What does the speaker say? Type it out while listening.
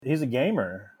he's a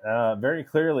gamer. Very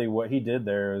clearly, what he did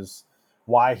there is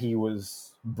why he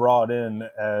was brought in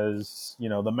as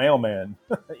the mailman.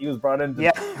 He was brought in.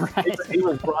 Right. He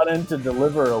was brought in to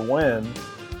deliver a win,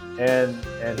 and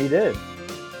he did.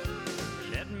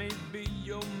 Let me be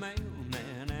your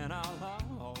mailman, and I'll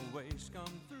always come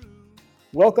through.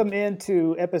 Welcome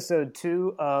into episode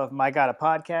 2 of My Gotta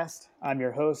Podcast. I'm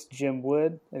your host, Jim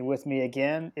Wood, and with me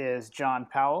again is John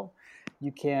Powell.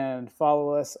 You can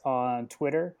follow us on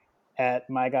Twitter at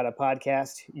My Gotta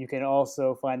Podcast. You can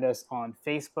also find us on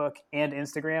Facebook and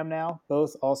Instagram now,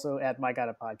 both also at My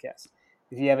Gotta Podcast.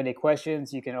 If you have any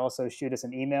questions, you can also shoot us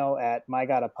an email at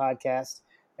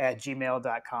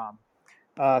mygottapodcast@gmail.com.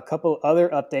 A couple other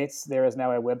updates. There is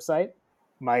now a website,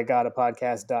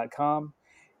 mygottapodcast.com.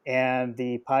 And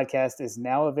the podcast is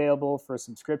now available for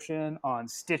subscription on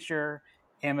Stitcher,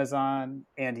 Amazon,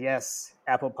 and yes,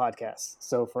 Apple Podcasts.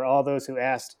 So for all those who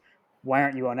asked, why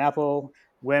aren't you on Apple?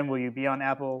 When will you be on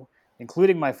Apple?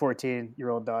 Including my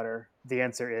 14-year-old daughter, the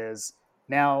answer is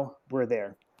now we're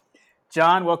there.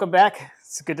 John, welcome back.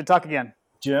 It's good to talk again.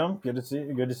 Jim, good to see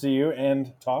you. Good to see you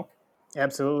and talk.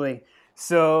 Absolutely.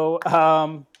 So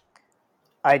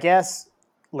I guess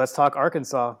let's talk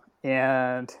Arkansas.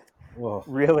 And Whoa.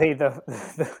 really, the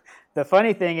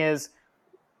funny thing is,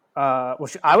 I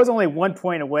was only 1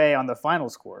 point away on the final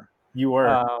score. You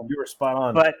were spot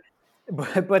on.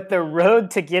 But the road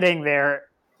to getting there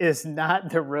is not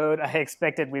the road I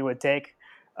expected we would take.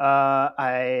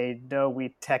 I know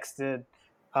we texted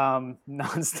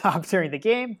nonstop during the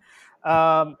game,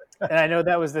 and I know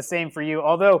that was the same for you.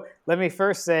 Although, let me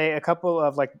first say a couple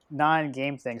of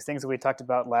non-game things that we talked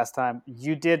about last time.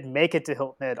 You did make it to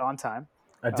Hilton Head on time.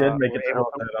 I did make it to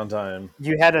Hilton Head on time.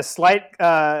 You had a slight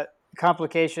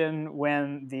complication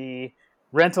when the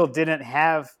rental didn't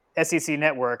have SEC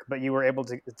Network, but you were able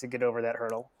to get over that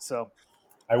hurdle. So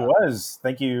I was.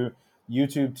 Thank you,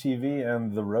 YouTube TV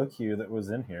and the Roku that was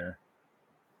in here.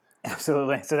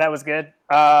 Absolutely. So that was good.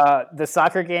 The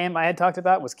soccer game I had talked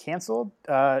about was canceled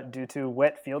due to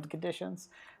wet field conditions,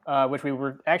 which we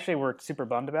were super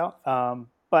bummed about.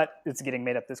 But it's getting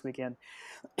made up this weekend.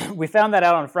 We found that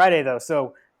out on Friday, though.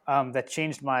 So that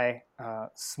changed my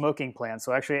smoking plan.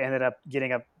 So I actually ended up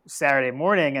getting up Saturday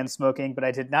morning and smoking, but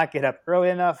I did not get up early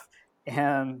enough.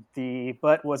 And the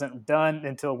butt wasn't done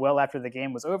until well after the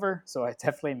game was over. So I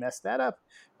definitely messed that up.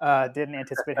 Didn't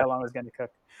anticipate how long it was going to cook.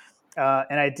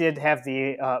 And I did have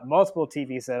the multiple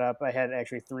TV set up. I had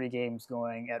actually 3 games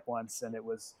going at once, and it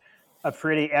was a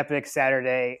pretty epic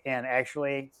Saturday, and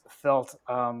actually felt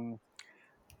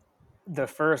the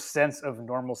first sense of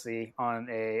normalcy on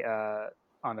a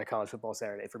college football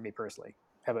Saturday for me personally.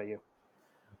 How about you?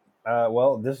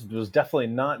 Well, this was definitely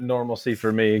not normalcy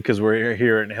for me because we're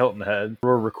here in Hilton Head.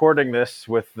 We're recording this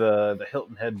with the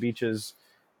Hilton Head beaches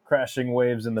crashing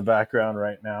waves in the background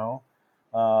right now.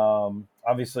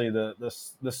 Obviously, the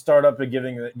startup of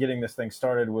getting this thing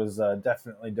started was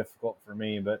definitely difficult for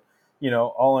me. But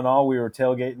all in all, we were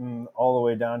tailgating all the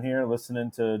way down here, listening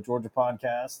to Georgia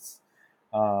podcasts.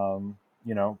 My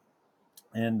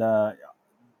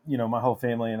whole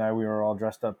family and I, we were all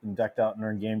dressed up and decked out in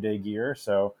our game day gear.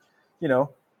 So,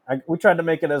 we tried to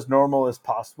make it as normal as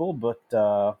possible, but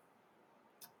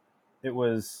it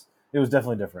was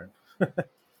definitely different.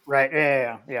 Right.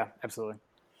 Yeah, absolutely.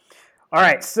 All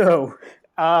right. So,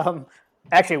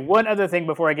 actually, one other thing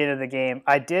before I get into the game,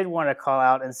 I did want to call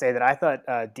out and say that I thought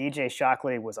DJ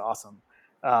Shockley was awesome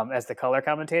as the color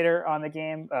commentator on the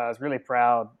game. I was really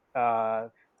proud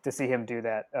to see him do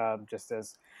that, just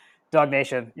as Dog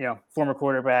Nation, former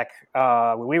quarterback.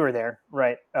 We were there,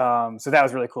 right? So that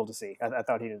was really cool to see. I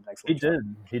thought he did an excellent job.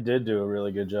 He did do a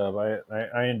really good job.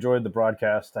 I enjoyed the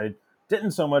broadcast. I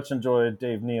didn't so much enjoy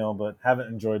Dave Neal, but haven't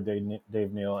enjoyed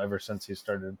Dave Neal ever since he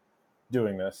started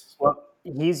doing this. Well,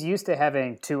 he's used to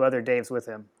having 2 other Daves with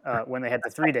him when they had the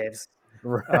 3 Daves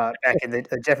back in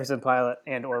the Jefferson Pilot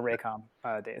and or Raycom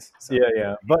days. So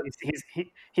yeah. But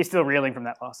he's still reeling from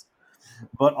that loss.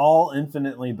 But all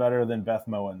infinitely better than Beth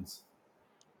Mowins.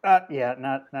 Yeah,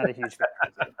 not a huge fan.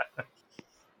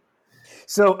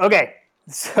 So okay,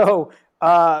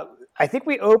 I think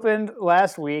we opened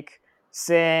last week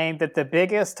saying that the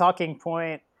biggest talking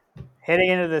point heading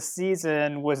into the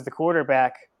season was the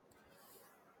quarterback.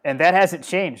 And that hasn't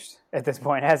changed at this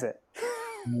point, has it?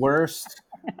 Worst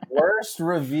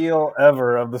reveal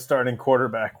ever of the starting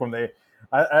quarterback when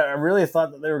I really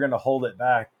thought that they were going to hold it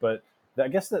back, but I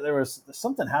guess that there was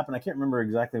something happened. I can't remember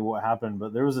exactly what happened,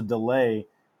 but there was a delay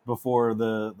before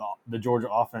the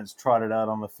Georgia offense trotted out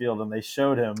on the field, and they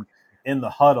showed him in the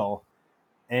huddle.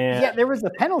 And yeah, there was a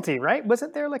penalty, right?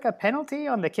 Wasn't there a penalty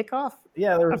on the kickoff?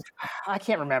 Yeah, there was. I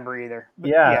can't remember either.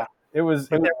 Yeah. But there was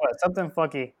something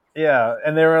funky. yeah,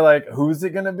 and they were like, "Who's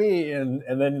it gonna be?" And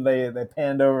then they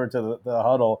panned over to the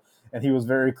huddle, and he was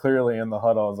very clearly in the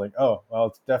huddle. I was like, "Oh, well,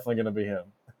 it's definitely gonna be him."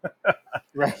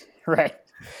 Right, right.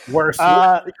 Worst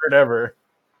Uh, secret ever.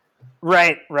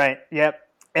 right. Yep.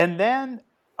 And then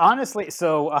honestly,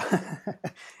 so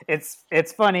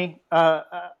it's funny.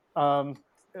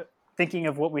 Thinking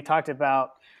of what we talked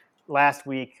about last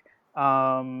week.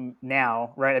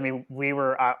 Now, right? I mean, we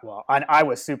were I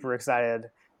was super excited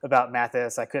about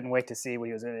Mathis. I couldn't wait to see what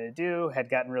he was going to do. Had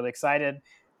gotten really excited,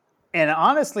 and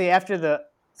honestly,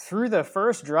 through the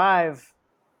first drive,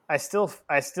 I still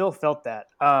felt that.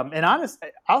 And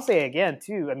I'll say again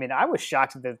too. I mean, I was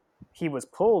shocked that he was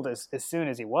pulled as soon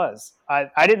as he was.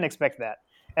 I didn't expect that,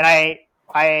 and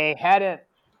I hadn't.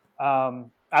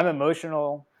 I'm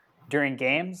emotional during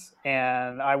games,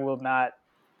 and I will not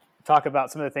talk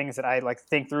about some of the things that I like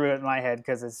think through it in my head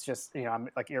because it's just I'm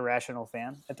like irrational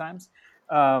fan at times.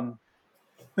 Um,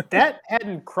 that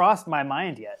hadn't crossed my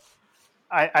mind yet.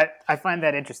 I find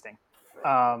that interesting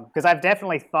because I've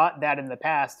definitely thought that in the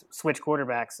past, switch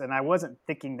quarterbacks, and I wasn't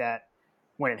thinking that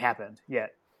when it happened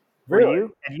yet. Were Really?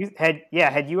 you?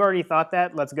 Had you already thought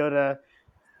that? Let's go to,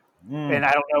 Mm. and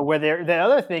I don't know whether the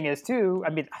other thing is too. I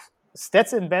mean,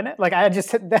 Stetson Bennett, like I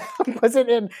just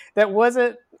that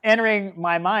wasn't entering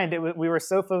my mind. We were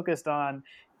so focused on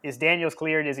is Daniels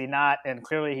cleared, is he not, and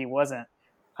clearly he wasn't.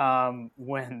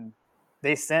 When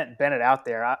they sent Bennett out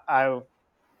there,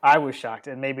 I was shocked,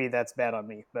 and maybe that's bad on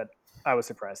me, but I was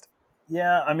surprised.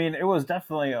 Yeah, I mean, it was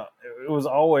definitely it was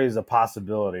always a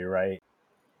possibility, right?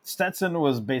 Stetson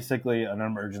was basically an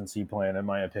emergency plan, in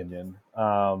my opinion.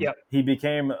 Yep. He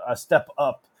became a step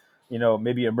up,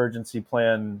 maybe emergency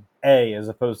plan A as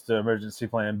opposed to emergency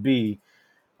plan B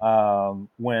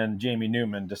when Jamie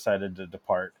Newman decided to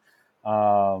depart.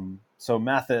 So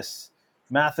Mathis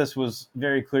was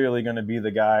very clearly going to be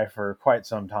the guy for quite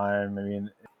some time. I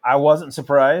mean, I wasn't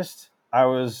surprised. I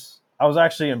was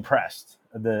actually impressed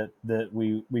that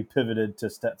we pivoted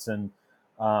to Stetson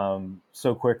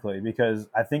so quickly because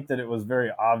I think that it was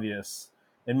very obvious.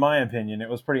 In my opinion, it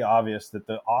was pretty obvious that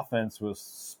the offense was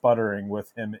sputtering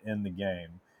with him in the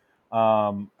game. It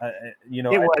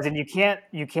was, and you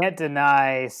can't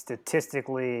deny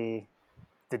statistically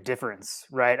the difference,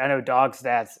 right? I know Dog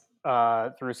Stats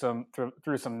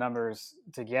threw some numbers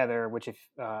together. Which, if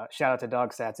shout out to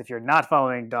Dog Stats. If you're not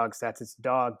following Dog Stats, it's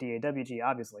Dog DAWG,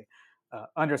 obviously.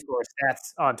 Underscore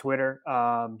stats on Twitter.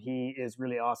 He is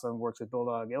really awesome. Works with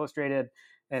Bulldog Illustrated,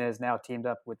 and is now teamed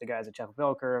up with the guys at Chapel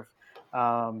Bell Curve.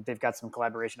 They've got some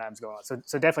collaboration items going on,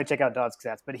 so definitely check out Dog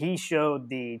Stats. But he showed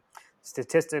the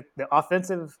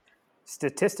offensive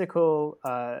statistical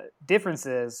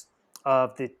differences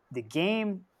of the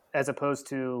game as opposed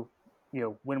to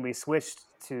when we switched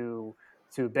to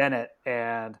Bennett,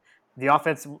 and the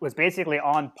offense was basically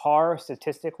on par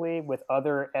statistically with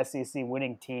other SEC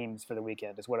winning teams for the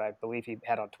weekend, is what I believe he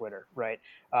had on Twitter, right?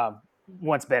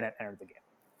 Once Bennett entered the game.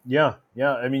 Yeah.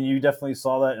 I mean, you definitely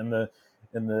saw that in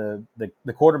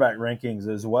the quarterback rankings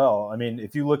as well. I mean,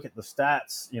 if you look at the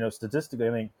stats, statistically,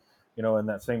 I think, in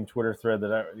that same Twitter thread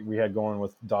that we had going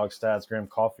with Dog Stats, Graham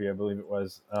Coffey, I believe it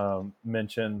was,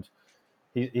 mentioned.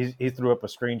 He threw up a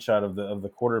screenshot of the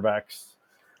quarterbacks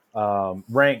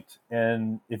ranked,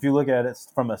 and if you look at it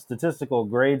from a statistical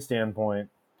grade standpoint,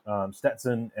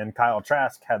 Stetson and Kyle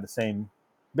Trask had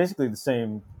basically the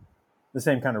same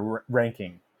kind of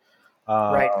ranking.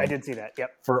 Right, I did see that.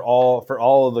 Yep. For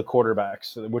all of the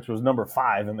quarterbacks, which was number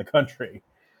 5 in the country.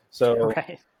 So,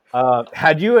 Right.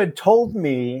 had you told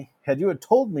me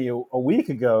a week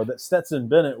ago that Stetson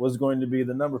Bennett was going to be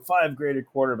the number 5 graded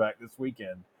quarterback this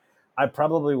weekend, I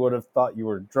probably would have thought you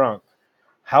were drunk.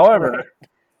 However, Right.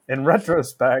 in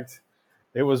retrospect,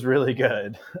 it was really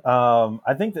good.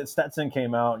 I think that Stetson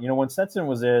came out. When Stetson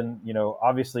was in,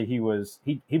 obviously he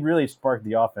really sparked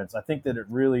the offense. I think that it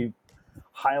really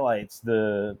highlights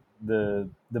the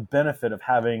benefit of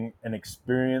having an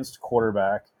experienced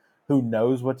quarterback who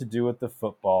knows what to do with the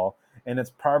football, and it's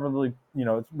probably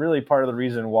it's really part of the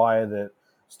reason why that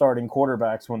starting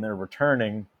quarterbacks when they're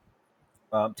returning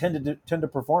tend to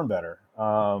perform better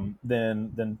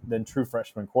than true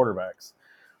freshman quarterbacks.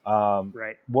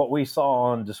 Right. What we saw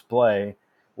on display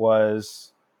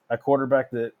was a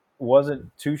quarterback that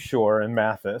wasn't too sure in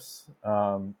Mathis.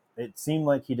 It seemed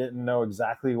like he didn't know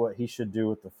exactly what he should do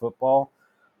with the football.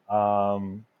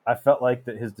 I felt like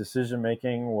that his decision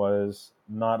making was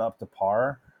not up to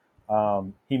par.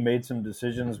 He made some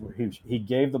decisions where he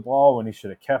gave the ball when he should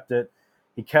have kept it.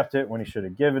 He kept it when he should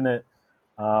have given it.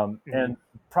 And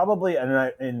probably,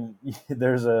 and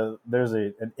there's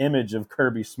an image of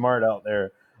Kirby Smart out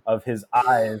there of his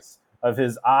eyes of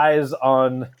his eyes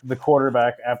on the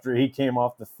quarterback after he came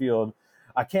off the field.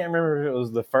 I can't remember if it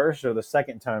was the first or the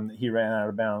second time that he ran out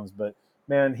of bounds, but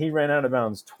man, he ran out of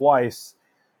bounds twice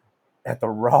at the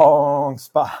wrong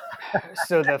spot.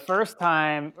 So the first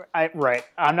time, I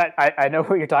know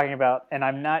what you're talking about, and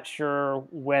I'm not sure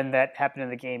when that happened in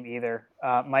the game either.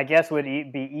 My guess would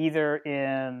be either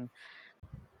in,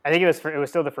 I think it was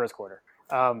still the first quarter,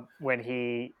 when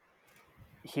he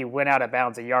went out of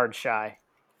bounds a yard shy.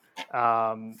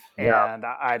 And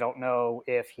I don't know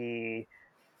if he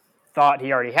thought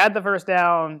he already had the first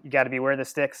down. You got to be where the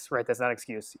sticks, right? That's not an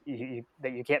excuse.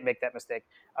 That you can't make that mistake.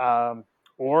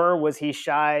 Or was he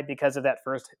shy because of that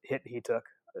first hit he took?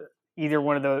 Either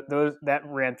one of those that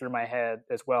ran through my head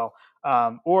as well.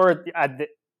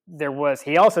 There was,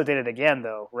 he also did it again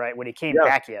though, right? When he came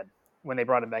back in, when they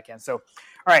brought him back in. So, all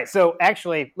right. So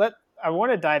actually, I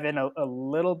want to dive in a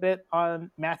little bit on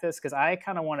Mathis because I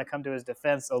kind of want to come to his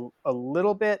defense a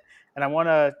little bit, and I want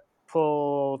to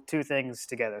pull two things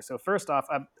together. So first off,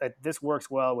 this works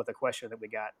well with a question that we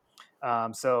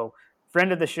got. So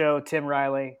friend of the show, Tim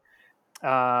Riley.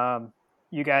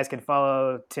 You guys can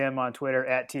follow Tim on Twitter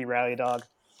at @TRileyDog.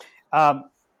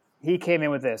 He came in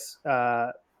with this.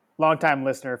 Long-time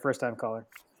listener, first-time caller.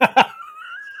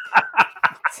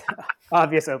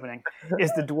 Obvious opening.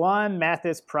 Is the Dwan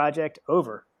Mathis project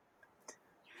over?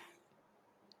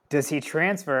 Does he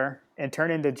transfer and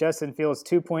turn into Justin Fields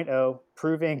 2.0,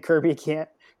 proving Kirby can't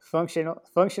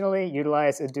functionally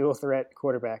utilize a dual-threat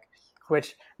quarterback?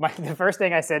 Which the first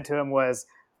thing I said to him was,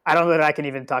 I don't know that I can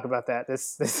even talk about that.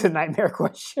 This is a nightmare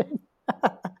question.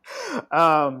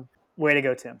 Way to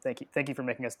go, Tim. Thank you. Thank you for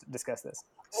making us discuss this.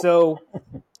 So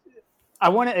I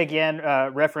want to, again,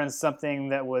 reference something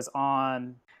that was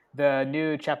on the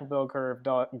new Chapel Bell Curve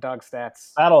dog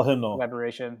stats Battle hymnal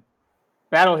collaboration.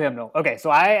 Battle hymnal. Okay, so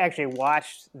I actually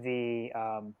watched the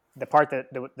part that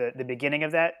the beginning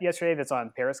of that yesterday. That's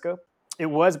on Periscope. It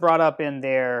was brought up in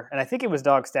there, and I think it was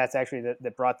Dog Stats actually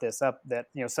that brought this up. That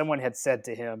someone had said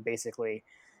to him basically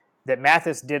that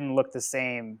Mathis didn't look the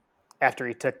same after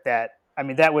he took that. I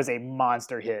mean, that was a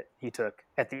monster hit he took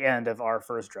at the end of our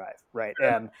first drive, right?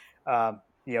 And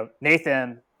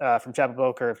Nathan from Chapel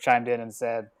Bell Curve chimed in and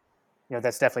said,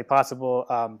 that's definitely possible,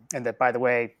 and that, by the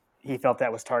way, he felt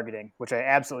that was targeting, which I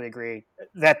absolutely agree.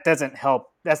 That doesn't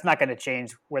help. That's not going to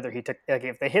change whether he took, like,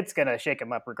 if the hit's going to shake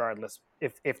him up regardless,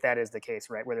 if that is the case,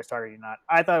 right? Whether it's targeting or not.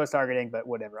 I thought it was targeting, but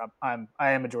whatever. I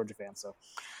am a Georgia fan, so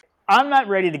I'm not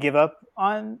ready to give up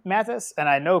on Mathis, and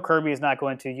I know Kirby is not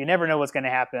going to. You never know what's going to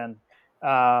happen.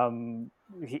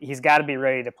 He's got to be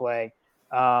ready to play.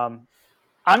 I'm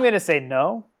going to say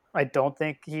no. I don't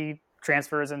think he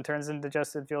transfers and turns into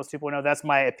Justin Fields 2.0. That's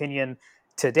my opinion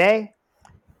today.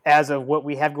 As of what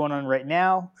we have going on right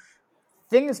now,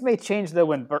 things may change though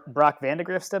when Brock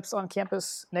Vandagriff steps on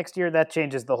campus next year. That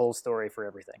changes the whole story for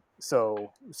everything.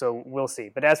 So we'll see.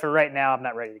 But as for right now, I'm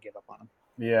not ready to give up on him.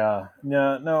 Yeah,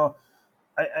 no.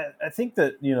 I think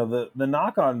that the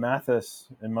knock on Mathis,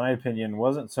 in my opinion,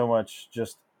 wasn't so much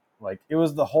just like it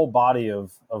was the whole body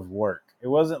of work. It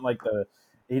wasn't like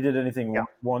he did anything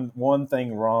one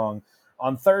thing wrong.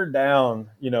 On third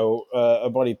down, a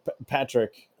buddy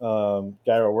Patrick, guy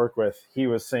I work with, he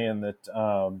was saying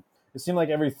that it seemed like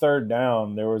every third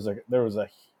down there was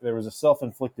a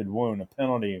self-inflicted wound, a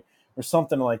penalty, or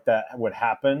something like that would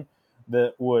happen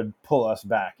that would pull us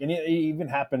back. And it even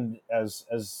happened as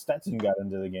Stetson got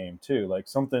into the game too. Like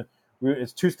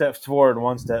it's 2 steps forward,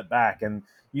 1 step back, and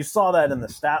you saw that in the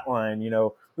stat line.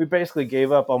 We basically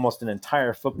gave up almost an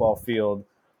entire football field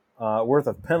worth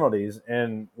of penalties,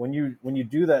 and when you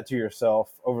do that to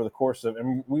yourself over the course of,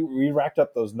 and we racked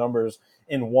up those numbers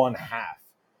in one half.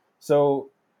 So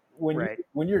when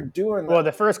you're doing that, well,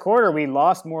 the first quarter we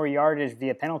lost more yardage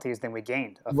via penalties than we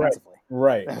gained offensively.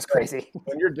 Right. That was crazy.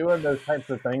 When you're doing those types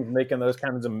of things, making those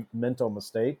kinds of mental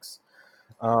mistakes,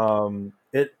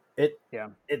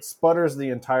 it sputters the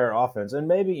entire offense. And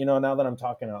maybe now that I'm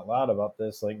talking out loud about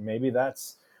this, like maybe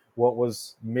that's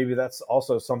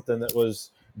also something that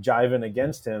was jiving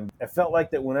against him. It felt like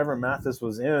that whenever Mathis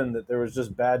was in, that there was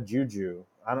just bad juju.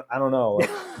 I don't know.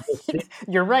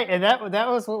 You're right, and that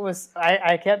was what was.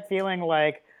 I kept feeling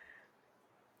like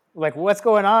what's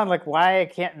going on? Like, why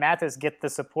can't Mathis get the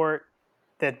support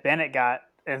that Bennett got?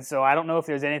 And so I don't know if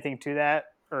there's anything to that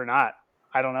or not.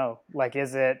 I don't know. Like,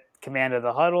 is it command of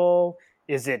the huddle?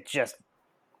 Is it just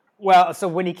so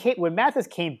when Mathis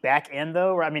came back in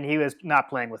though? I mean, he was not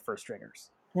playing with first stringers.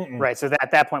 Right, so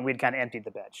at that point we'd kind of emptied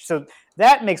the bench, so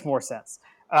that makes more sense.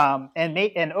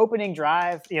 And opening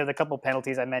drive, the couple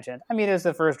penalties I mentioned. I mean, it was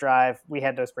the first drive. We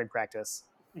had no spring practice.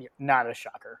 Not a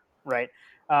shocker, right?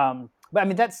 But I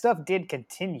mean, that stuff did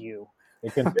continue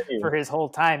It continued. for his whole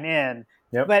time in.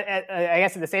 Yep. But I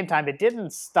guess at the same time, it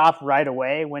didn't stop right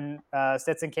away when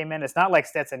Stetson came in. It's not like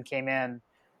Stetson came in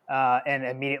and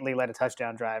immediately led a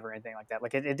touchdown drive or anything like that.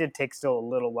 Like it did take still a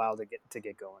little while to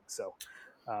get going. So,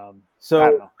 I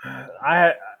don't know.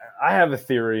 I have a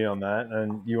theory on that,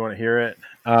 and you want to hear it?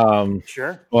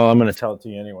 Sure. Well, I'm going to tell it to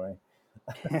you anyway.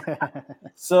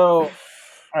 So,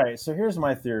 all right. So here's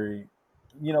my theory.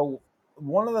 You know,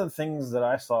 one of the things that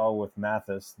I saw with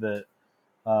Mathis that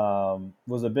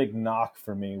was a big knock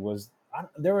for me was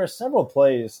there were several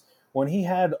plays when he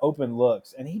had open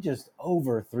looks and he just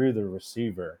overthrew the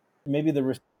receiver. Maybe the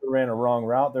receiver ran a wrong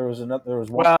route. There was one.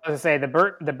 Well, I was to say the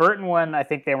Burton one. I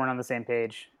think they weren't on the same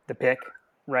page. The pick,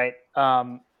 right?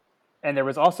 And there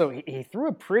was also he threw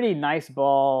a pretty nice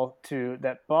ball to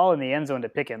that ball in the end zone to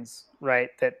Pickens, right?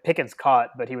 That Pickens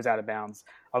caught, but he was out of bounds.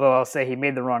 Although I'll say he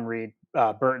made the wrong read.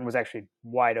 Burton was actually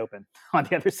wide open on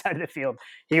the other side of the field.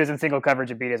 He was in single coverage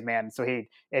and beat his man. So I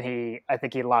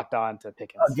think he locked on to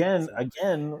Pickens.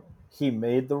 Again, he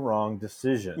made the wrong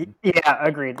decision. Yeah,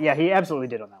 agreed. Yeah, he absolutely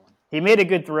did on that one. He made a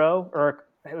good throw,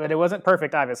 but it wasn't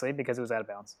perfect, obviously, because it was out of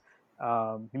bounds.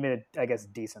 He made I guess,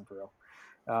 decent throw,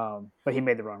 but he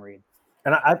made the wrong read.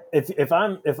 And if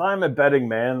I'm a betting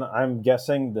man, I'm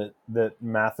guessing that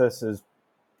Mathis is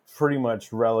pretty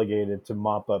much relegated to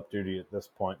mop-up duty at this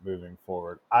point moving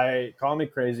forward. Call me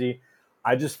crazy.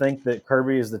 I just think that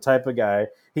Kirby is the type of guy.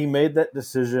 He made that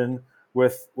decision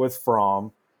with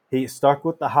Fromm. He stuck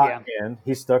with the hot hand.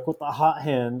 He stuck with the hot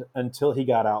hand until he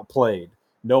got outplayed.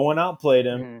 No one outplayed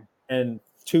him, and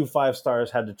 2 5-stars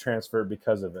had to transfer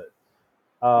because of it.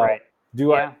 Right.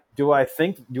 Do I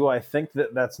think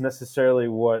that that's necessarily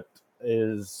what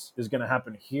is going to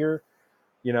happen here?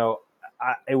 You know,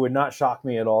 it would not shock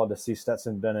me at all to see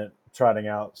Stetson Bennett trotting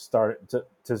out to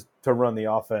run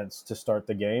the offense to start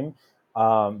the game.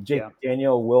 Jake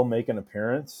Daniel will make an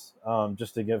appearance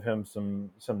just to give him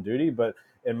some duty, but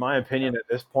in my opinion, at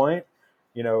this point,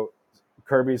 you know,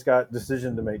 Kirby's got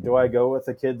decision to make. Do I go with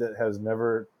a kid that has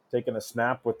never taken a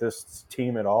snap with this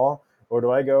team at all? Or do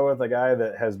I go with a guy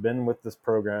that has been with this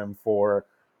program for a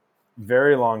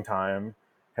very long time,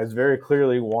 has very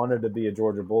clearly wanted to be a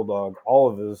Georgia Bulldog all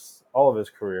of his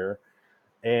career,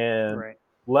 and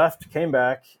came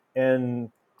back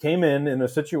and came in a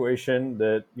situation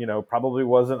that, you know, probably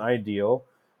wasn't ideal,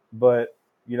 but,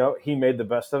 you know, he made the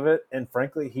best of it, and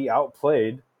frankly, he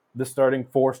outplayed the starting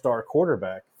 4-star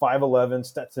quarterback, 5'11"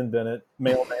 Stetson Bennett,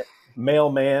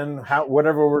 mailman,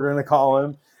 whatever we're going to call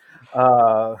him.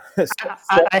 I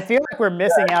feel like we're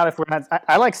missing out if we're not.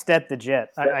 I like Stet the Jet.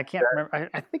 I can't remember.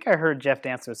 I think I heard Jeff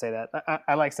Dancer say that.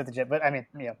 I like Stet the Jet, but I mean,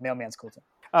 yeah, mailman's cool too.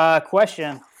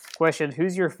 Question: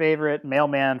 who's your favorite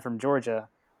mailman from Georgia,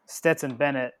 Stetson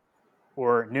Bennett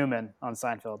or Newman on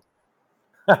Seinfeld?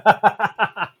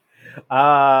 I'm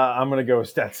gonna go with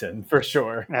Stetson for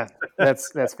sure. Yeah,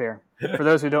 that's fair. For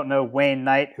those who don't know, Wayne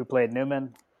Knight, who played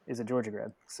Newman, is a Georgia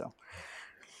grad. So.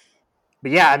 But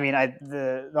yeah, I mean,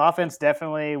 the offense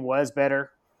definitely was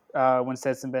better when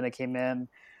Stetson Bennett came in.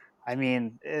 I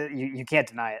mean, you can't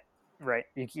deny it, right?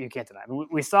 You can't deny it.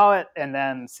 We saw it, and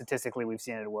then statistically, we've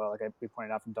seen it as well. Like we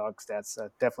pointed out from Dog Stats.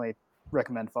 Definitely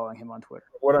recommend following him on Twitter.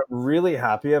 What I'm really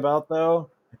happy about,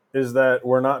 though, is that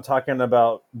we're not talking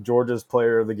about Georgia's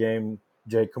player of the game,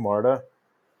 Jake Camarda.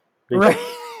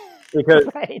 Because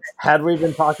had we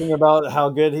been talking about how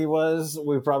good he was,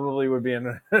 we probably would be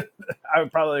in. I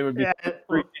probably would be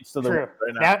three seats to the right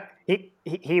now.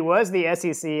 He was the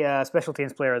SEC Special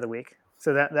Teams Player of the Week,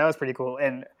 so that was pretty cool.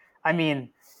 And I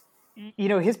mean, you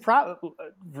know,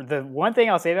 the one thing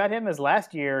I'll say about him is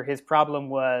last year his problem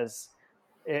was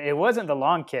it wasn't the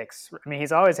long kicks. I mean,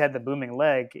 he's always had the booming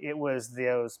leg. It was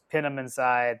those pin him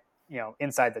inside, you know,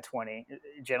 inside the 20.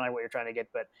 Generally, what you're trying to get,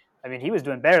 but. I mean, he was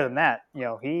doing better than that. You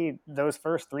know, those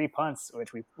first 3 punts,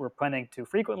 which we were punting too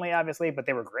frequently, obviously, but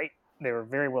they were great. They were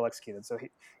very well executed. So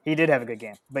he did have a good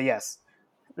game. But yes,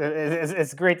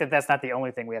 it's great that that's not the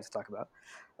only thing we have to talk about.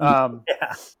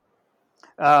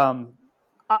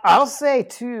 I'll say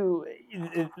too,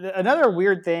 another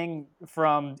weird thing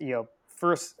from, you know,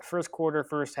 first quarter,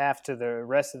 first half to the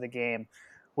rest of the game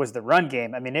was the run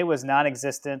game. I mean, it was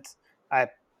non-existent. I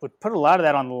would put a lot of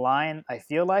that on the line. I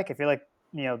feel like,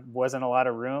 you know, wasn't a lot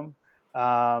of room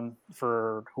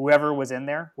for whoever was in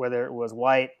there, whether it was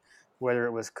White, whether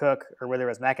it was Cook, or whether it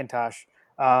was McIntosh.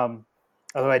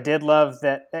 Although I did love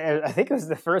that, I think it was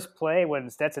the first play when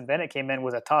Stetson Bennett came in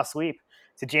was a toss sweep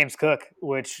to James Cook,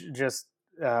 which just,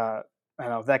 I don't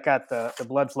know, that got the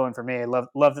blood flowing for me. I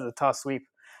loved the toss sweep.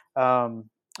 And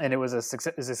it was a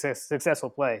successful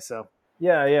play. So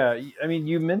Yeah. I mean,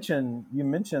 you mentioned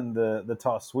the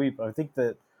toss sweep. I think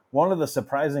that one of the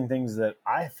surprising things that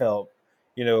I felt,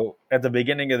 at the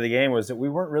beginning of the game was that we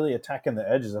weren't really attacking the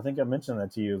edges. I think I mentioned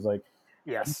that to you. It was like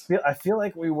Yes. I feel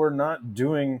like we weren't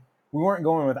going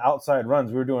with outside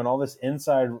runs. We were doing all this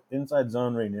inside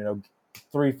zone reading,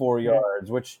 3-4 yards,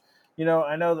 which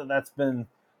I know that's been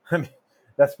I mean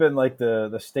that's been like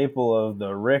the staple of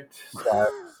the Richt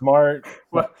Smart,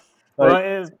 Well,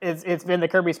 like it's been the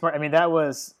Kirby Smart. I mean, that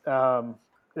was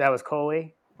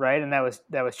Coley, right, and that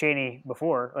was Cheney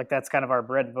before. Like that's kind of our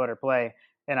bread and butter play.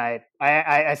 And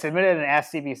I submitted an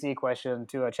Ask CBC question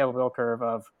to a Chevrolet Bell Curve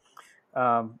of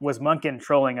was Munkin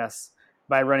trolling us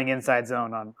by running inside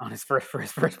zone on his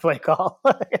first play call.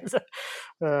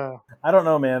 I don't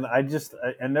know, man. I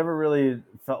never really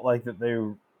felt like that they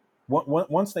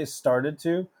once they started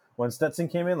to when Stetson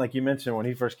came in, like you mentioned when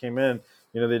he first came in,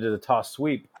 they did a toss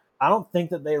sweep. I don't think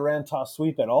that they ran toss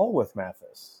sweep at all with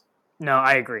Mathis. No,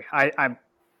 I agree. I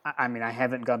mean, I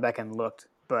haven't gone back and looked,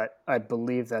 but I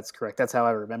believe that's correct. That's how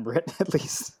I remember it, at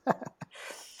least.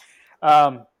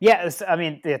 I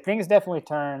mean, the things definitely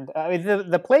turned. I mean,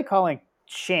 the play calling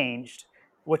changed,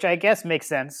 which I guess makes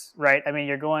sense, right? I mean,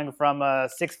 you're going from a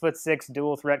 6'6"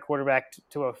 dual threat quarterback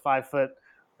to a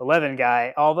 5'11"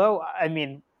 guy. Although, I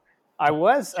mean, I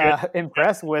was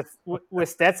impressed with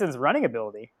Stetson's running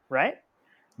ability, right?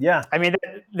 Yeah, I mean,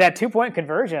 that 2-point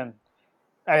conversion,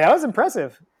 I mean, that was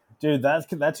impressive. dude, that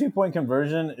 2-point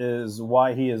conversion is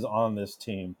why he is on this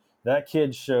team. That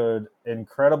kid showed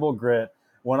incredible grit.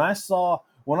 When I saw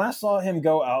him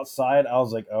go outside, I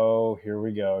was like, "Oh, here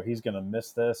we go. He's gonna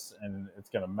miss this, and it's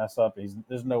gonna mess up.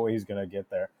 There's no way he's gonna get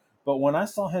there." But when I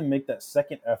saw him make that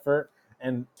second effort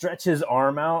and stretch his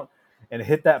arm out and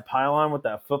hit that pylon with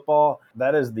that football,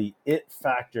 that is the it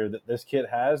factor that this kid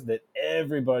has that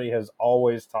everybody has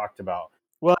always talked about.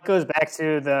 Well, it goes back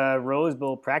to the Rose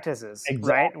Bowl practices, right?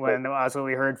 Exactly. When that's what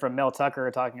we heard from Mel Tucker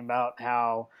talking about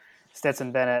how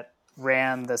Stetson Bennett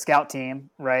ran the scout team,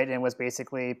 right, and was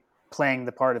basically playing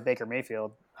the part of Baker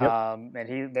Mayfield. Yep.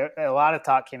 A lot of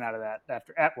talk came out of that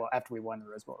after we won the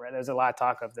Rose Bowl, right? There's a lot of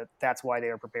talk of that. That's why they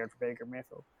were prepared for Baker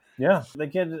Mayfield. Yeah, the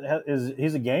kid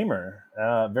he's a gamer.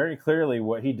 Very clearly,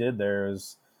 what he did there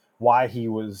is why he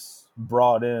was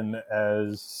brought in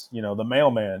as the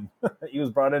mailman. He was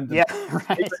brought in.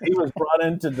 Right. He was brought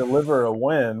in to deliver a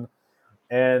win,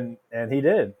 and he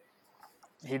did.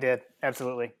 He did,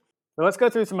 absolutely. So let's go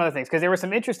through some other things because there were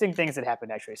some interesting things that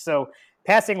happened actually. So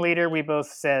passing leader, we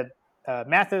both said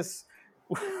Mathis.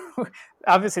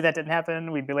 Obviously, that didn't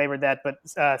happen. We belabored that, but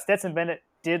Stetson Bennett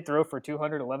did throw for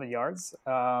 211 yards,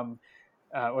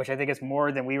 which I think is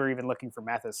more than we were even looking for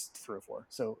Mathis to throw for.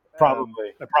 So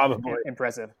Probably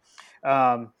impressive.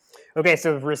 Okay,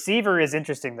 so receiver is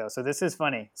interesting though. So this is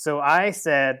funny. So I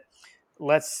said,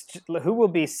 who will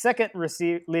be second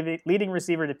leading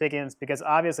receiver to Pickens, because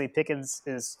obviously Pickens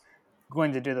is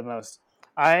going to do the most.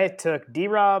 I took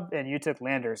D-Rob and you took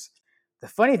Landers. The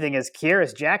funny thing is,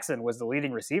 Kearis Jackson was the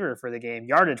leading receiver for the game,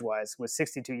 yardage-wise, with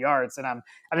 62 yards. And I'm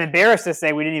embarrassed to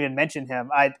say we didn't even mention him.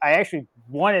 I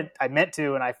meant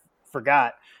to, and I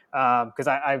forgot because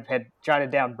I had jotted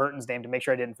down Burton's name to make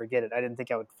sure I didn't forget it. I didn't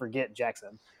think I would forget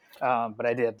Jackson, but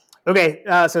I did. Okay,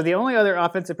 so the only other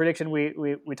offensive prediction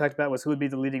we talked about was who would be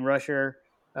the leading rusher.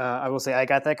 I will say I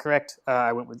got that correct.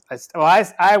 I went with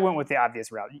the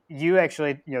obvious route. You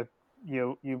actually,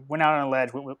 you went out on a ledge,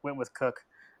 went with Cook.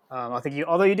 I think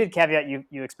although you did caveat,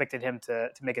 you expected him to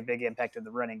make a big impact in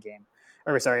the running game,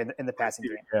 or sorry, in the passing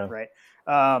game, yeah.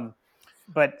 right?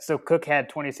 But so Cook had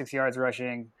 26 yards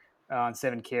rushing on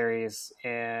 7 carries,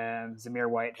 and Zamir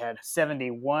White had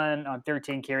 71 on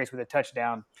 13 carries with a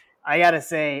touchdown. I gotta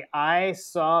say, I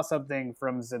saw something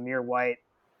from Zamir White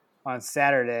on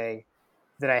Saturday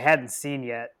that I hadn't seen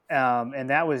yet, and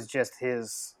that was just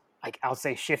his, I'll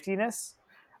say, shiftiness.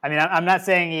 I mean, I'm not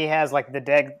saying he has like the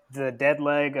dead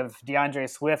leg of DeAndre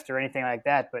Swift or anything like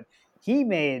that, but he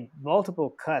made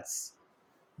multiple cuts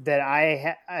that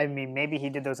I mean, maybe he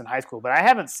did those in high school, but I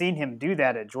haven't seen him do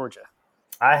that at Georgia.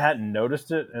 I hadn't noticed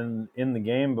it in the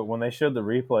game, but when they showed the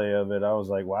replay of it, I was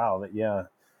like, wow, yeah.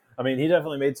 I mean, he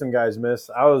definitely made some guys miss.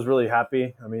 I was really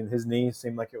happy. I mean, his knee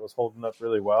seemed like it was holding up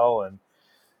really well, and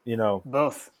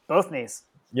both knees.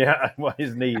 Yeah, well,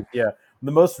 his knee, yeah.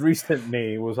 The most recent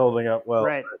knee was holding up well.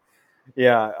 Right.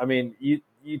 Yeah, I mean,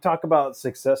 you talk about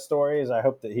success stories. I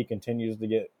hope that he continues to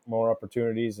get more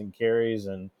opportunities and carries,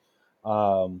 and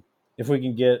if we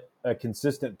can get a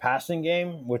consistent passing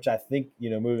game, which I think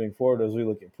moving forward as we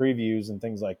look at previews and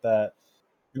things like that,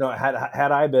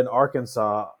 had I been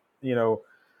Arkansas,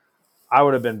 I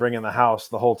would have been bringing the house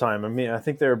the whole time. I mean, I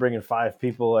think they were bringing 5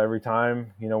 people every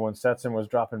time. When Stetson was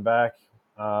dropping back,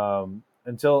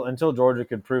 Until Georgia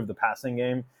could prove the passing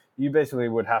game, you basically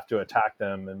would have to attack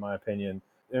them, in my opinion,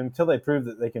 until they prove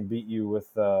that they can beat you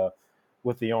with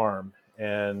the arm.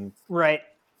 And Right.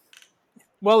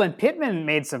 Well, and Pittman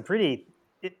made some pretty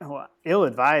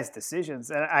ill-advised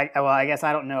decisions, and I guess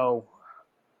I don't know.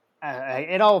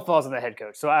 It all falls on the head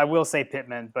coach, so I will say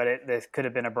Pittman, but this could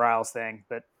have been a Bryles thing.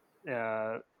 But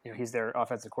he's their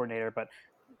offensive coordinator, but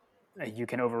you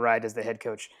can override as the head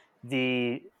coach.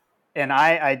 And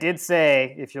I did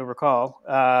say, if you'll recall,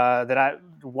 that I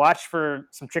watched for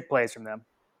some trick plays from them,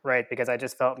 right? Because I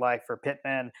just felt like for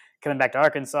Pittman coming back to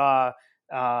Arkansas,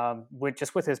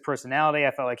 with his personality,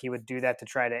 I felt like he would do that to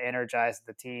try to energize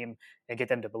the team and get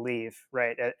them to believe,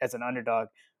 right, as an underdog.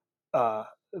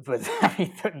 But I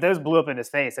mean, those blew up in his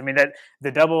face. I mean, that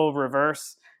the double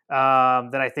reverse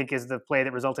that I think is the play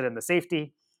that resulted in the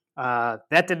safety,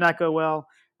 that did not go well.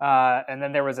 And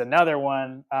then there was another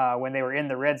one when they were in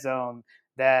the red zone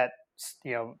that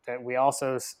that we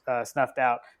also snuffed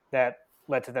out that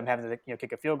led to them having to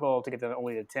kick a field goal to get them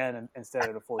only to 10 instead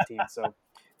of the 14. So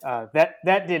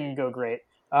that didn't go great.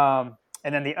 And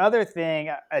then the other thing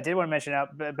I did want to mention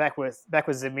back with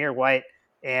Zamir White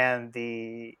and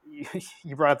you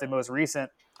brought up the most recent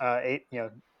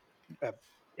ACL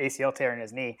tear in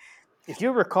his knee. If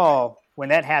you recall when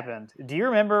that happened, do you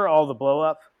remember all the blow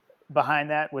up behind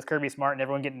that with Kirby Smart and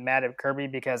everyone getting mad at Kirby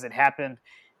because it happened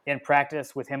in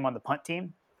practice with him on the punt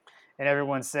team? And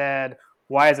everyone said,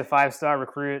 why is a 5-star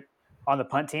recruit on the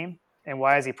punt team? And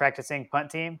why is he practicing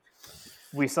punt team?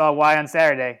 We saw why on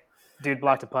Saturday. Dude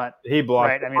blocked a punt. He blocked.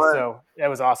 Right. I mean, so that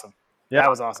was awesome. Yeah. That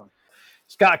was awesome.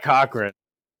 Scott Cochran.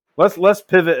 Let's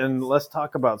pivot and let's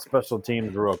talk about special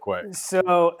teams real quick.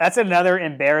 So that's another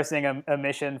embarrassing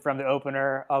omission from the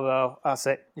opener. Although I'll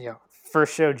say,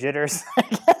 first show jitters, I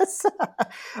guess.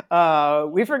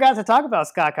 We forgot to talk about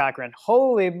Scott Cochran.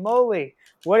 Holy moly!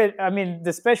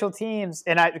 The special teams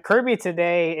and Kirby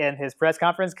today in his press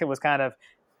conference was kind of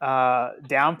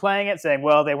downplaying it, saying,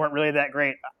 "Well, they weren't really that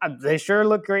great. They sure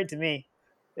looked great to me.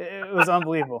 It was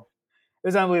unbelievable. It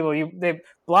was unbelievable. They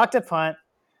blocked a punt."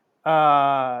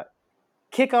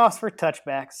 Kickoffs for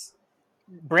touchbacks.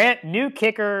 Brand new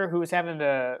kicker who was having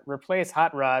to replace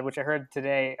Hot Rod, which I heard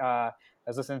today. I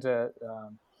was listening to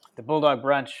the Bulldog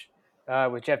Brunch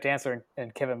with Jeff Dantzler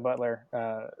and Kevin Butler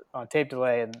on tape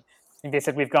delay, and I think they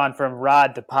said we've gone from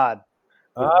Rod to Pod.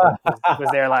 Was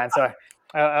their line. So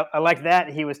I like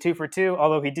that. He was 2 for 2,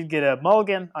 although he did get a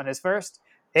mulligan on his first.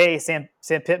 Hey, Sam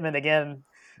Pittman again,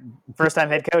 first-time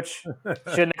head coach.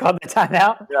 Shouldn't have called the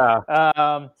timeout.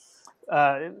 Yeah.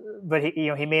 But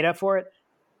he made up for it.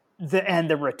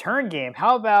 The return game.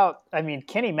 How about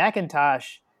Kenny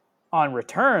McIntosh on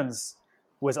returns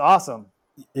was awesome.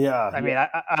 Yeah.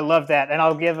 I love that, and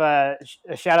I'll give a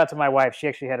shout out to my wife. She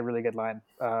actually had a really good line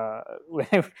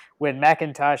when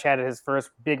McIntosh had his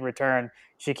first big return.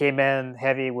 She came in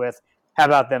heavy with "How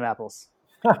about them apples,"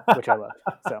 which I loved.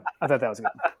 So I thought that was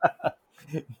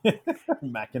good.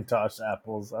 McIntosh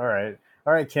apples. All right,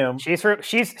 Kim. She's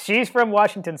from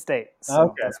Washington State. So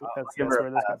okay, that's where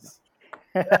this comes.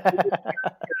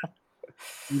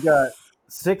 You got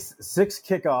six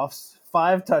kickoffs,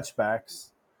 5 touchbacks.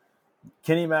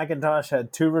 Kenny McIntosh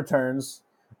had 2 returns.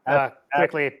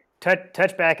 Quickly,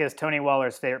 touchback is Tony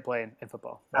Waller's favorite play in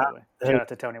football. By the way, shout out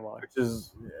to Tony Waller. Which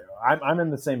is, I'm in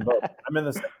the same boat.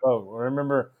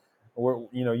 Remember,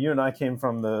 you and I came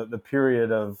from the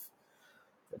period of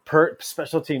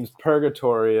special teams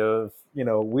purgatory of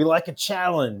we like a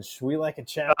challenge. Oh,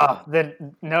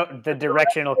 the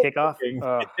directional kickoff.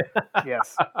 Oh,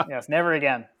 yes, never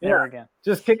again.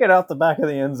 Just kick it out the back of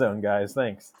the end zone, guys.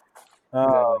 Thanks.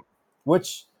 Exactly.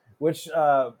 Which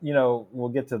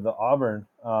we'll get to the Auburn.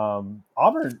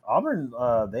 Auburn,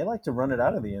 they like to run it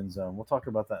out of the end zone. We'll talk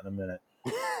about that in a minute.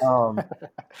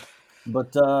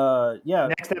 But yeah.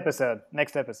 Next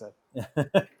episode.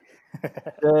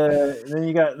 Then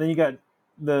you got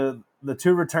the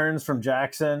 2 returns from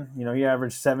Jackson. He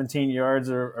averaged 17 yards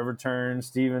a return.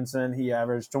 Stevenson, he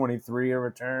averaged 23 a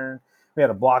return. We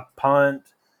had a blocked punt.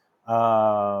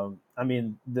 Our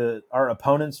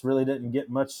opponents really didn't get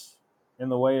much in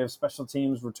the way of special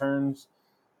teams returns.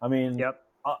 Yep.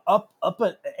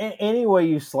 Any way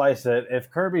you slice it, if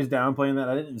Kirby's downplaying that,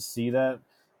 I didn't see that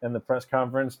in the press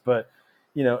conference, but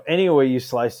any way you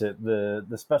slice it,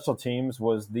 the special teams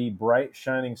was the bright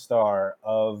shining star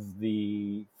of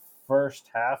the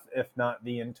first half, if not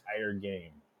the entire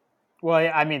game. Well,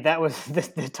 that was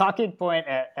the talking point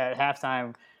at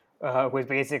halftime was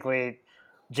basically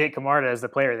Jake Camarda as the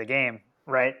player of the game,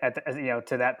 right?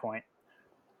 To that point.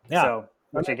 Yeah. So,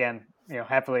 which again,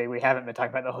 happily we haven't been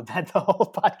talking about the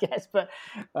whole podcast, but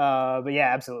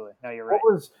yeah, absolutely. No, you're right.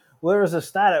 Well, there was a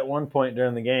stat at one point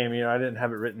during the game. I didn't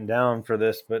have it written down for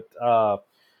this, but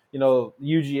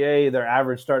UGA, their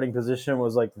average starting position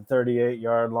was like the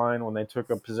 38-yard line when they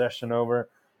took a possession over,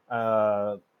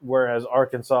 whereas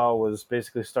Arkansas was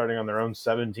basically starting on their own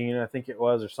 17, I think it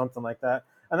was, or something like that.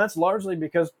 And that's largely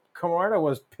because Camarda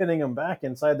was pinning them back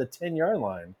inside the 10-yard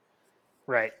line.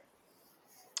 Right.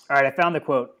 All right, I found the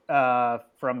quote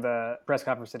from the press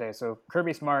conference today. So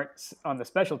Kirby Smart on the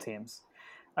special teams.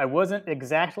 I wasn't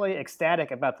exactly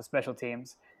ecstatic about the special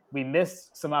teams. We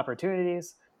missed some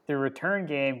opportunities. The return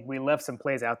game, we left some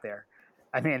plays out there.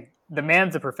 I mean, the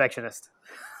man's a perfectionist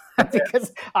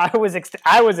because I was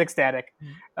ecstatic.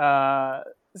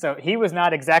 So he was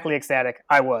not exactly ecstatic.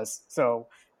 I was. So,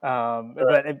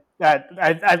 but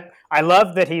I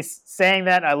love that he's saying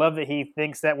that. I love that he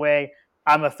thinks that way.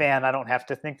 I'm a fan. I don't have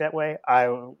to think that way. I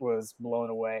was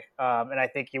blown away. And I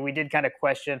think we did kind of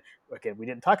question, okay, we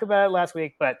didn't talk about it last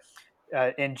week, but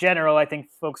in general, I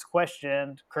think folks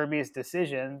questioned Kirby's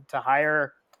decision to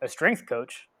hire a strength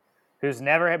coach who's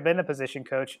never been a position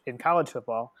coach in college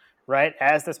football, right,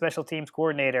 as the special teams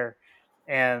coordinator.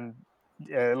 And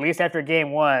at least after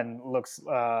game one, looks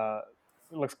kind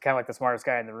of like the smartest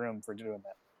guy in the room for doing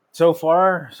that. So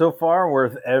far,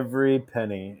 worth every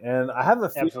penny. And I have a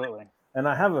feeling, Absolutely. And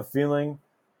I have a feeling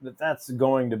that that's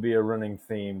going to be a running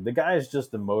theme. The guy is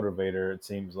just a motivator, it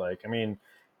seems like. I mean,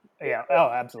 yeah, oh,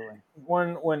 absolutely.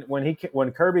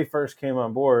 When Kirby first came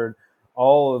on board,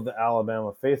 all of the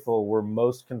Alabama faithful were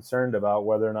most concerned about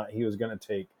whether or not he was going to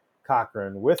take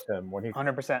Cochran with him when he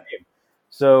 100%. came.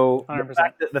 So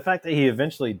 100%. the fact that he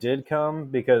eventually did come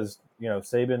because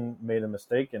Saban made a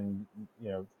mistake and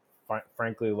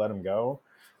frankly let him go.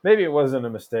 Maybe it wasn't a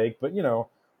mistake, but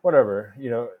whatever.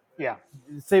 Yeah,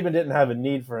 Saban didn't have a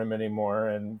need for him anymore,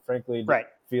 and frankly, didn't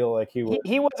feel like he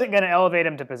wasn't going to elevate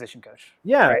him to position coach.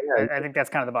 Yeah, right? I think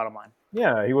that's kind of the bottom line.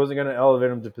 Yeah, he wasn't going to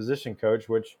elevate him to position coach,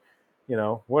 which,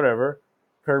 whatever.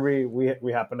 Kirby,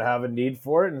 we happen to have a need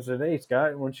for it, and said, "Hey,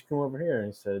 Scott, why don't you come over here?" And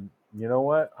he said, "You know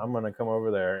what? I'm going to come over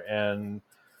there." And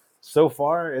so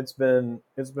far, it's been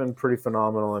pretty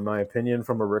phenomenal in my opinion,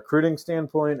 from a recruiting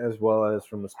standpoint as well as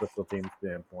from a special team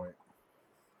standpoint.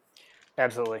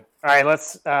 Absolutely. All right,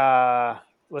 let's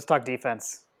talk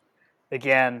defense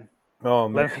again. Oh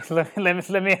man, let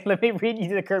me read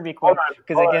you the Kirby quote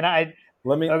because again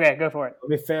okay, go for it. Let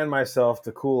me fan myself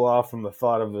to cool off from the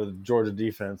thought of the Georgia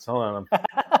defense. Hold on. All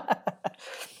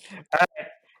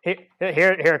right,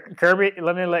 here, Kirby.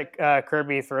 Let me let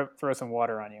Kirby throw some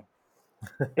water on you.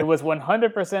 It was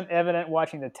 100% evident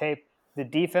watching the tape. The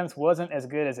defense wasn't as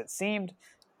good as it seemed.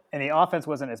 And the offense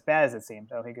wasn't as bad as it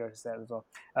seemed. Oh, he goes to that as well.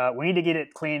 We need to get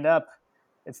it cleaned up.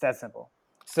 It's that simple.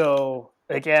 So,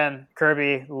 again,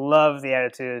 Kirby, love the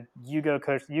attitude. You go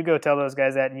coach. You go tell those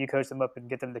guys that, and you coach them up and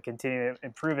get them to continue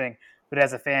improving. But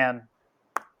as a fan,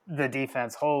 the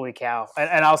defense, holy cow.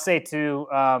 And I'll say, too,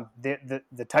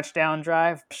 the touchdown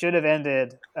drive should have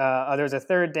ended. There was a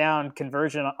third down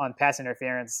conversion on pass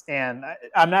interference. And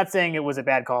I'm not saying it was a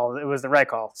bad call. It was the right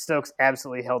call. Stokes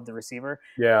absolutely held the receiver.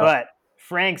 Yeah. But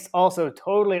Franks also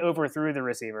totally overthrew the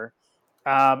receiver.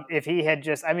 If he had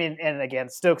and again,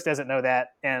 Stokes doesn't know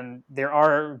that, and there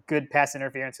are good pass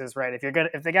interferences, right? If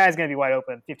the guy's gonna be wide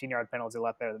open, 15-yard penalty is a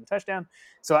lot better than the touchdown.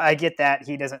 So I get that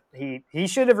he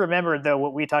should have remembered though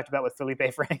what we talked about with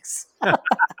Felipe Franks.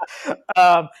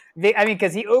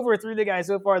 Because he overthrew the guy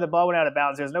so far, the ball went out of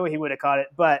bounds. There's no way he would have caught it.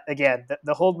 But again,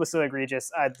 the hold was so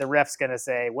egregious. The ref's gonna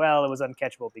say, well, it was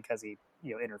uncatchable because he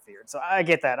interfered. So I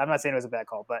get that. I'm not saying it was a bad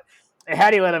call, but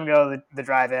had he let him go, the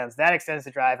drive ends. That extends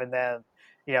the drive, and then.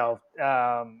 I'm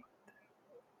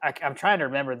trying to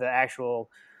remember the actual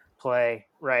play,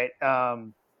 right?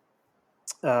 The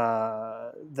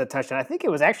touchdown. I think it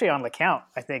was actually on LeCount,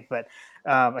 but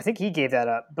I think he gave that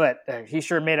up. But he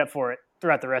sure made up for it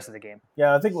throughout the rest of the game.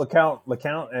 Yeah, I think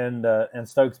LeCount and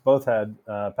Stokes both had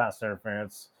pass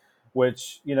interference,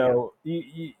 which you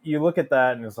look at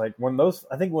that and it's like when those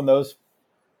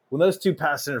two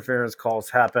pass interference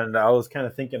calls happened, I was kind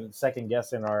of thinking second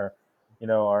guessing our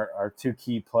two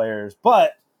key players,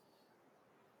 but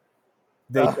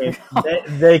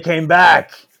they came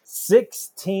back.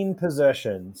 16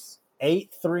 possessions,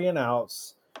 8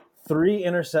 3-and-outs, 3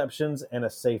 interceptions, and a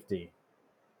safety.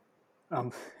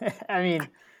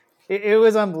 It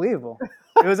was unbelievable.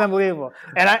 It was unbelievable.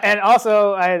 And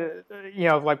also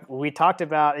like we talked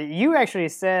about, you actually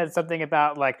said something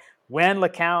about like when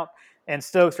LeCount and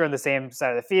Stokes were on the same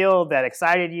side of the field that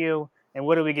excited you. And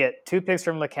what do we get? 2 picks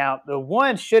from LeCount. The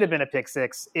one should have been a pick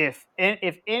six if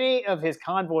any of his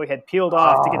convoy had peeled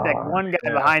off to get that one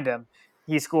guy behind him.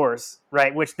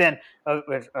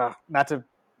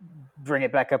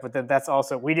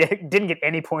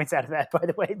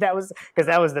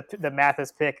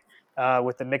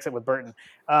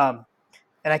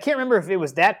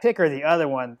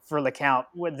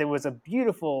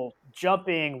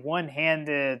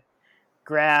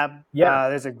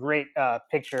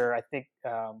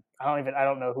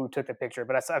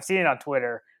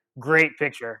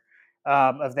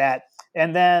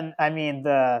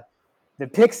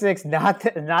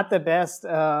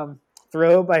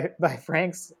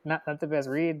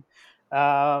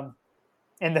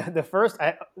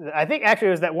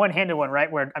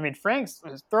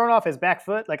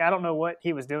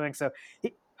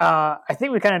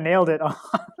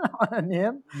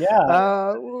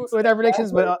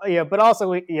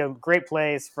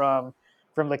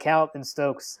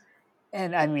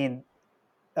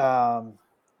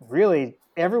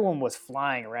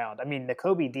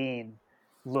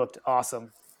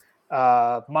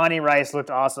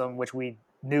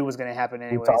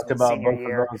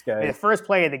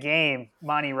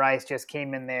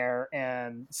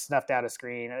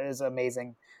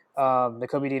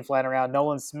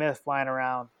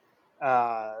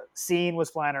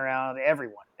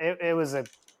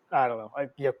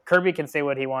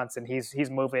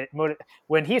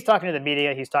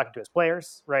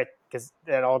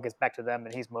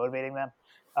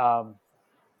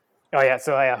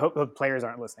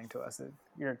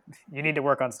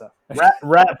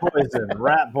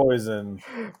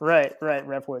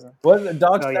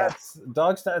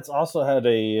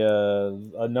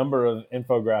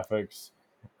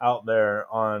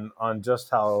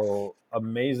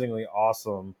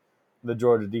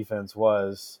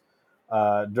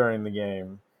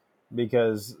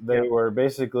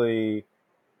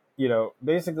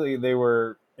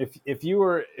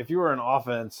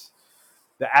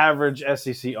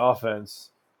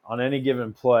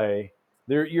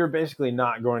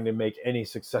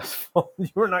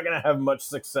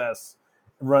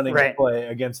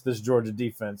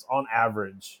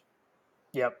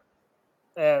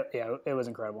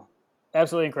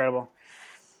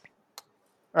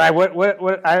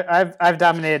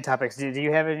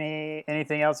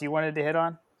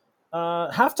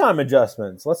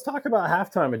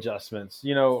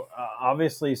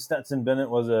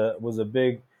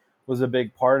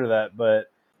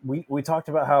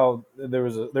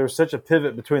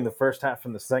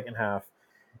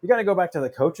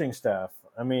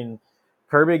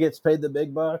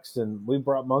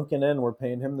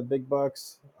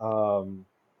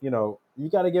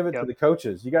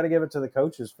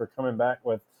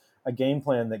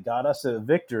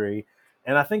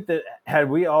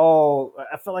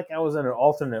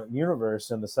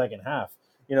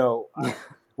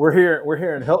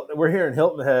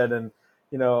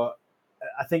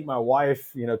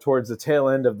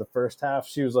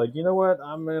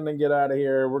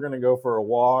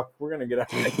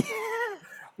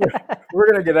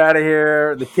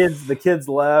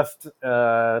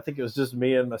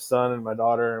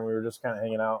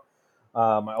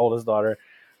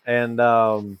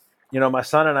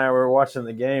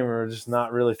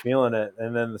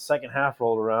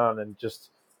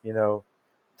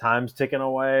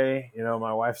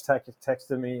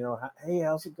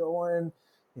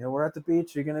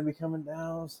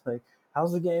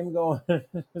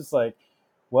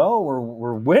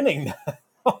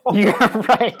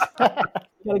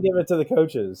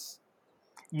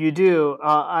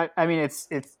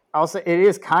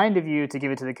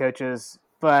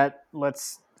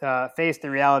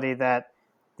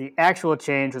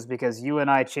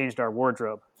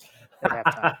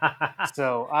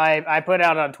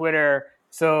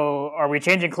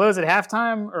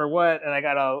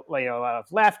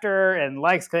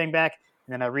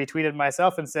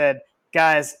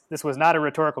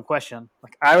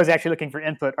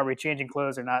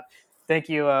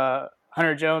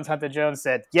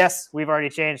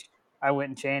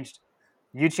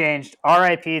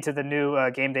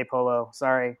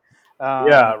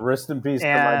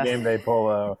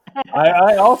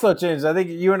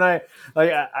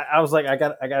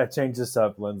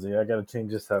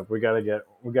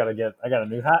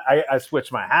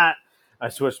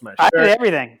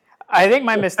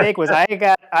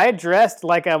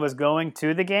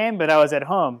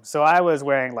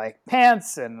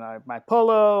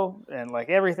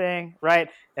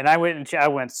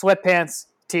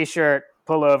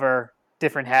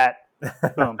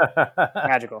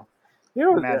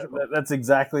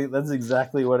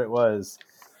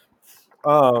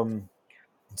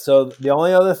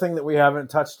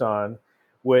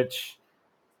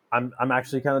 I'm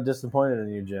actually kind of disappointed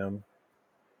in you, Jim,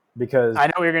 because I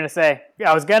know what you're going to say.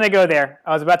 Yeah, I was going to go there.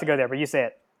 I was about to go there, but you say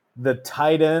it. the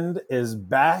tight end is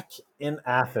back in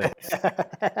Athens.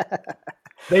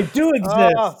 They do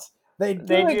exist. Oh, They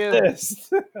they do do.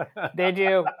 exist. They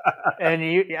do. And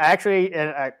you actually,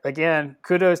 again,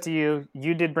 kudos to you.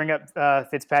 You did bring up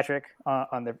Fitzpatrick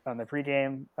on the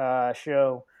pregame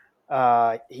show.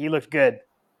 He looked good.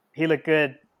 He looked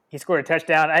good. He scored a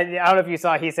touchdown. I don't know if you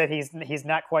saw. He said he's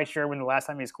not quite sure when the last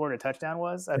time he scored a touchdown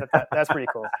was. I thought that's pretty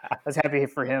cool. I was happy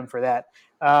for him for that.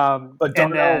 But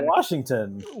And then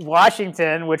Washington.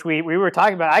 Washington, which we were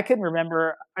talking about, I couldn't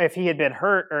remember if he had been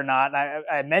hurt or not.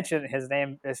 I mentioned his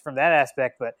name is from that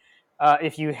aspect, but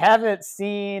if you haven't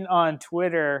seen on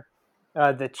Twitter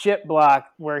the chip block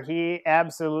where he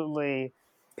absolutely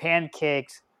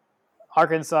pancaked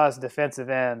Arkansas's defensive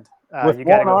end, With you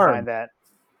got to one go arm. find that.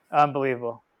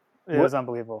 Unbelievable. It was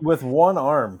unbelievable. With one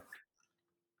arm.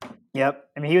 Yep.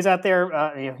 I mean, he was out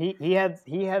there. He had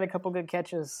a couple good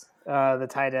catches. The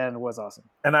tight end was awesome.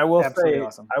 And I will Absolutely say,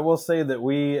 awesome. I will say that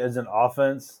we as an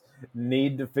offense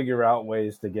need to figure out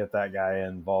ways to get that guy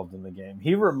involved in the game.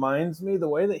 He reminds me, the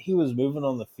way that he was moving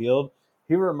on the field,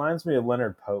 he reminds me of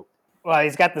Leonard Pope. Well,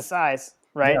 he's got the size,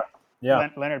 right? Yeah.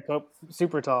 Leonard Pope,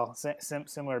 super tall,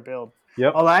 similar build.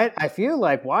 Yep. Although I feel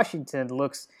like Washington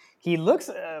looks,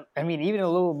 I mean, even a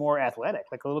little more athletic,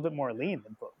 like a little bit more lean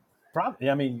than Pope. Probably.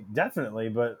 I mean, definitely.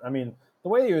 But I mean, the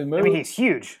way he was moving. I mean, he's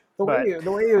huge. The way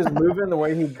he was moving, the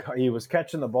way he was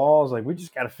catching the balls, like we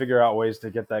just got to figure out ways to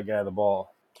get that guy the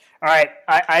ball. All right,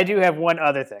 I do have one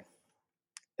other thing,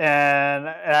 and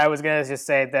I was gonna just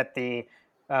say that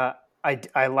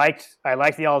I liked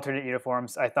the alternate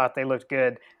uniforms. I thought they looked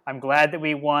good. I'm glad that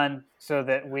we won, so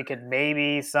that we could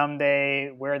maybe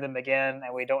someday wear them again,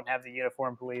 and we don't have the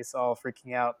uniform police all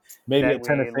freaking out. Maybe that at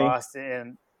Tennessee. We lost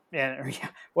in. And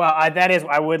well,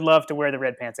 I would love to wear the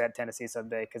red pants at Tennessee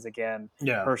someday because again,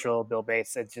 Herschel, Bill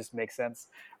Bates, it just makes sense.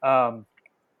 So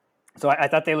I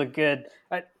thought they looked good.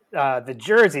 The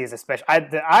jerseys, especially,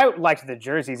 I liked the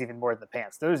jerseys even more than the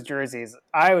pants. Those jerseys,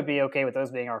 I would be okay with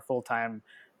those being our full-time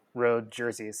road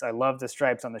jerseys. I love the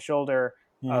stripes on the shoulder.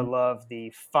 Mm-hmm. I love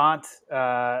the font.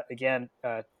 Again,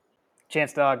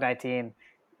 Chance Dog 19.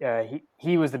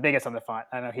 He was the biggest on the font.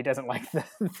 I know he doesn't like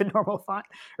the normal font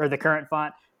or the current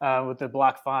font. With the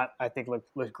block font, I think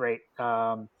looked great.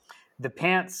 The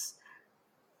pants,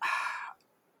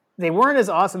 they weren't as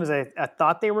awesome as I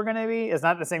thought they were going to be. It's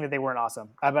not the saying that they weren't awesome,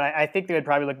 but I think they would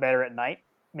probably look better at night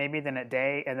maybe than at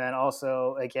day. And then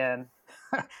also, again,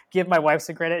 give my wife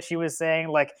some credit. She was saying,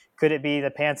 like, could it be the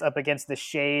pants up against the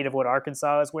shade of what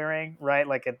Arkansas is wearing, right?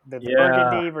 Like the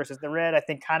burgundy versus the red, I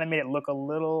think kind of made it look a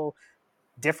little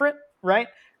different, right?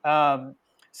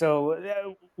 So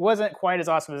it wasn't quite as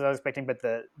awesome as I was expecting, but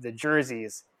the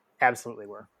jerseys absolutely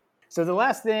were. So the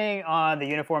last thing on the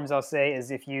uniforms I'll say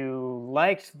is if you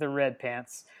liked the red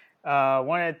pants,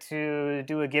 wanted to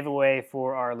do a giveaway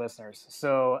for our listeners.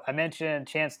 So I mentioned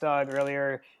Chance Dog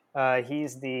earlier.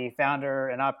 He's the founder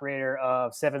and operator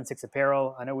of 7-6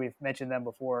 Apparel. I know we've mentioned them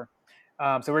before.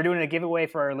 So we're doing a giveaway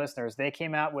for our listeners. They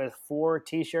came out with 4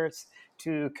 T-shirts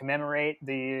to commemorate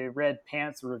the red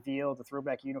pants reveal, the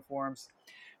throwback uniforms.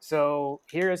 So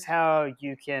here's how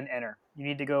you can enter. You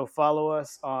need to go follow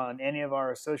us on any of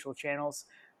our social channels.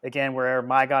 Again, we're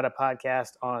My God a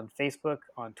Podcast on Facebook,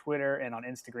 on Twitter, and on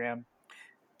Instagram.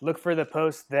 Look for the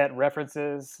post that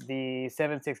references the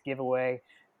 7-6 giveaway.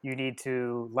 You need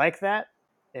to like that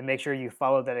and make sure you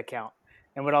follow that account.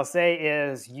 And what I'll say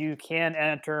is you can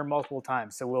enter multiple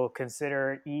times. So we'll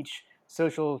consider each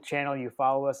social channel you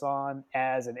follow us on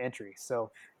as an entry.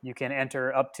 So you can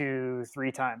enter up to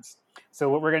 3 times. So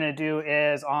what we're going to do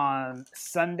is on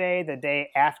Sunday, the day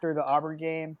after the Auburn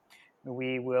game,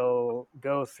 we will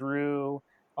go through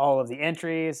all of the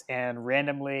entries and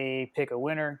randomly pick a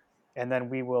winner. And then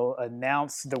we will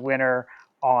announce the winner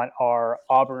on our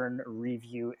Auburn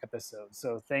review episode.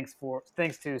 So thanks to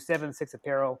 7-6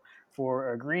 Apparel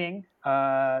for agreeing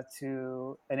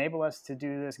to enable us to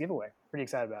do this giveaway. Pretty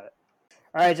excited about it.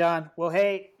 All right, John. Well,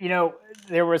 hey,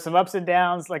 there were some ups and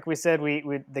downs. Like we said,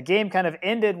 the game kind of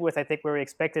ended with, I think, where we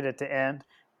expected it to end.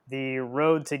 The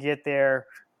road to get there,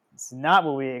 it's not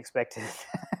what we expected.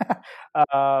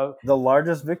 The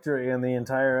largest victory in the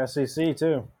entire SEC,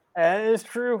 too. That is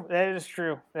true.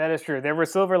 There were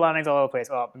silver linings all over the place.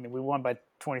 Well, I mean, we won by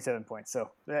 27 points, so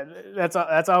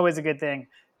that's always a good thing.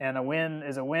 And a win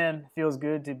is a win. Feels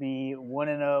good to be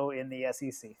 1-0 in the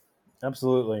SEC.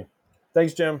 Absolutely.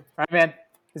 Thanks, Jim. All right, man.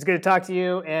 It's good to talk to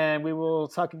you, and we will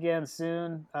talk again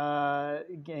soon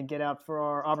and get out for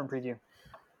our Auburn preview.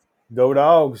 Go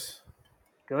Dogs.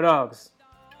 Go Dogs.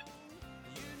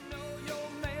 You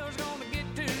know your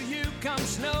come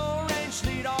snow, rain,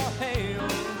 sleet, or hail.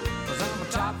 Cause I'm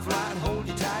a top flight, hold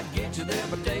you tight, get you there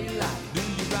by daylight. Do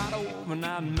you ride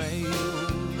overnight mail?